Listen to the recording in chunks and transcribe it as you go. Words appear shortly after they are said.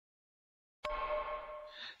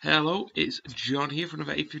Hello, it's John here for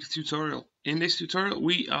another 850 tutorial. In this tutorial,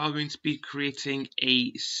 we are going to be creating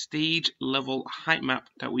a stage level height map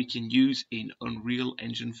that we can use in Unreal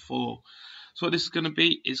Engine 4. So what this is going to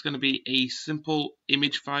be a simple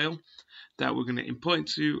image file that we're going to import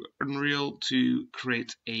into Unreal to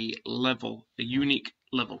create a level, a unique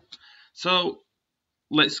level. So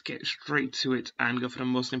let's get straight to it and go for the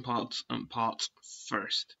most important part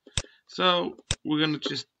first. So we're going to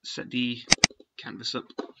just set the canvas up.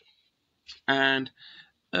 And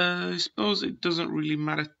I suppose it doesn't really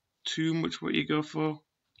matter too much what you go for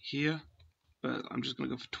here, but I'm just going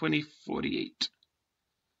to go for 2048.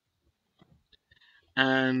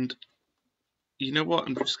 And you know what?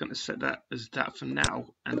 I'm just going to set that as that for now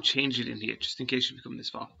and change it in here just in case you become this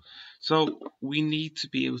far. So we need to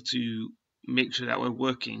be able to make sure that we're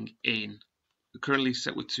working in, currently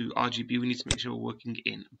set with 2 RGB, we need to make sure we're working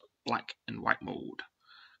in black and white mode,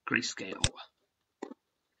 grayscale.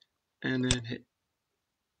 And then hit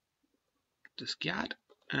discard.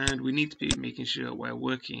 And we need to be making sure we're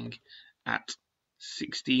working at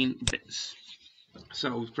 16 bits.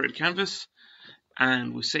 So we've created a canvas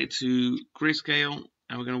and we set it to grayscale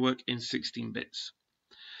and we're going to work in 16 bits.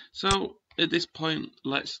 So at this point,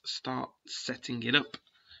 let's start setting it up.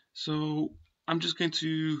 So I'm just going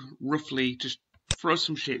to roughly just throw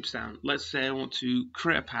some shapes down. Let's say I want to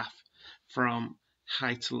create a path from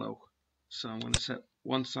high to low. So I'm going to set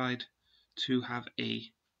one side to have a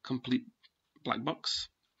complete black box.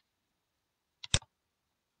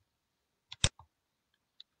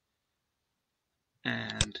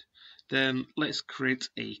 And then let's create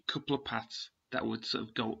a couple of paths that would sort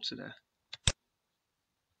of go up to there.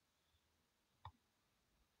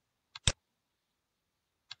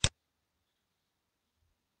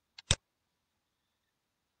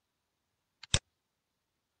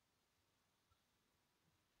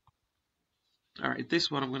 Alright, this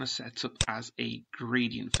one I'm going to set up as a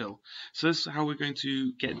gradient fill. So this is how we're going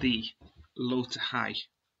to get the low to high.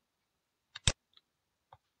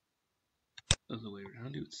 Other way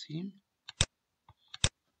around, it would seem.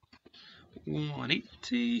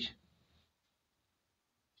 180.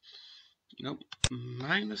 Nope.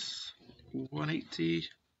 Minus 180.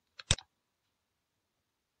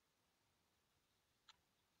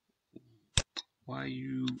 Why are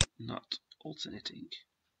you not alternating?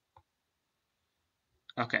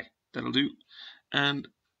 Okay, that'll do. And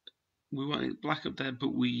we want it black up there,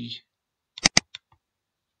 but we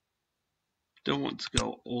don't want to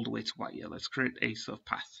go all the way to white yet. Let's create a sort of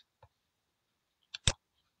path.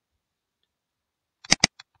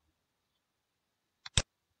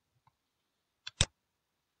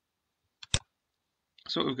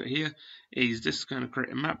 So what we've got here is this is going to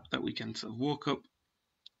create a map that we can sort of walk up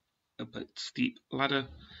a steep ladder,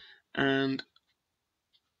 and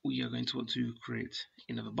we are going to want to create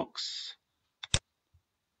another box.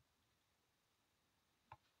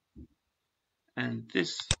 And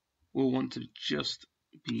this will want to just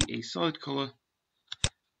be a solid color,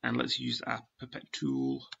 and let's use our pipette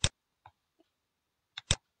tool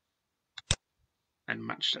and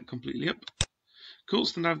match that completely up. Cool,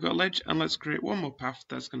 so now I've got a ledge, and let's create one more path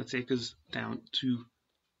that's going to take us down to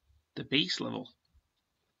the base level.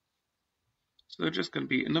 So they're just going to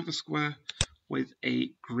be another square with a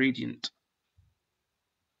gradient.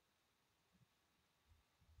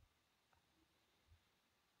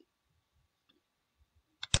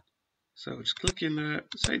 So just click in there,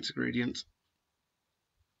 say it's a gradient.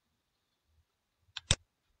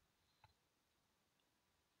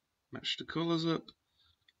 Match the colors up.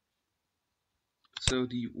 So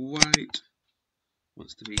the white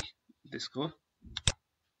wants to be this color,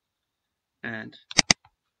 and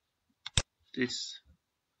this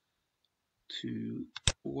to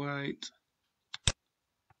white.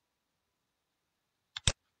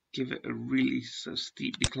 Give it a really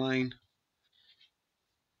steep decline,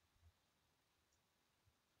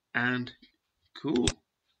 and cool.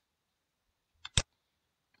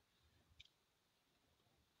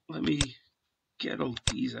 Let me get all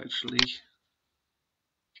these actually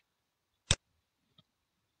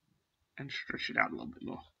and stretch it out a little bit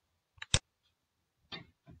more.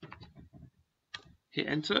 Hit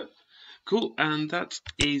enter. Cool, and that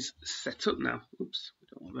is set up now. Oops, we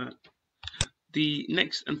don't want that. The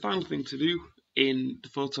next and final thing to do in the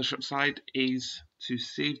Photoshop side is to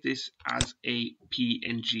save this as a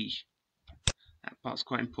PNG. That part's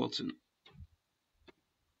quite important.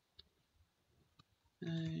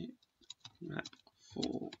 Map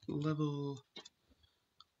for level.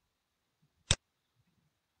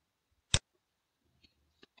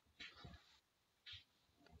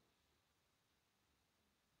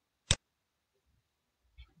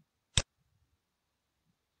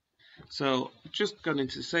 So just gone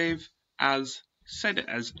into save as, set it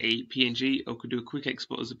as a PNG, or could do a quick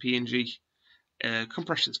export as a PNG.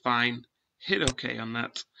 Compression's fine. Hit OK on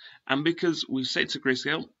that, and because we've set it to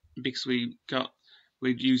grayscale, because we're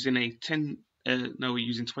using a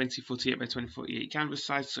 2048 by 2048 canvas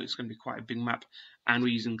size, so it's going to be quite a big map, and we're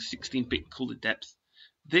using 16-bit color depth.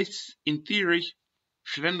 This, in theory,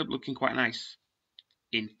 should end up looking quite nice.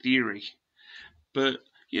 In theory. But,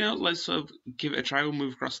 let's sort of give it a try. We'll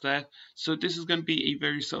move across there. So this is going to be a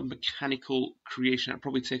very sort of mechanical creation. It'll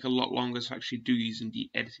probably take a lot longer to actually do using the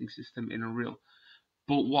editing system in Unreal.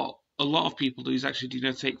 But what a lot of people do is actually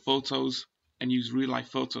take photos and use real life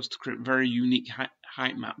photos to create very unique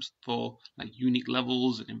height maps for like unique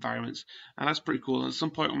levels and environments, and that's pretty cool. And at some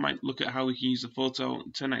point we might look at how we can use a photo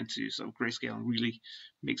and turn that into sort of grayscale and really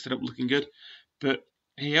mix it up looking good. But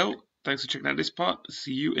hey yo, thanks for checking out this part.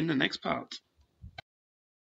 See you in the next part.